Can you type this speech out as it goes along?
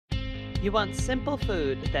You want simple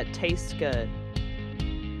food that tastes good.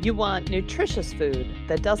 You want nutritious food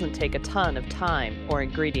that doesn't take a ton of time or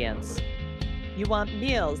ingredients. You want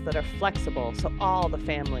meals that are flexible so all the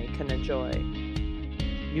family can enjoy.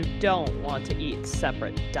 You don't want to eat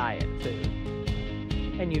separate diet food.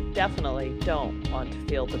 And you definitely don't want to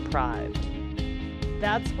feel deprived.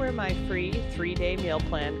 That's where my free 3-day meal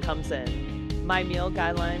plan comes in. My meal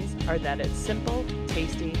guidelines are that it's simple,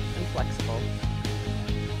 tasty, and flexible.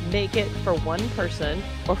 Make it for one person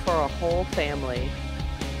or for a whole family.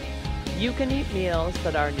 You can eat meals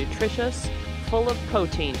that are nutritious, full of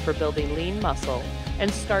protein for building lean muscle,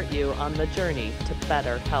 and start you on the journey to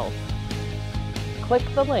better health. Click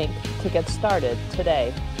the link to get started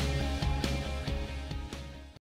today.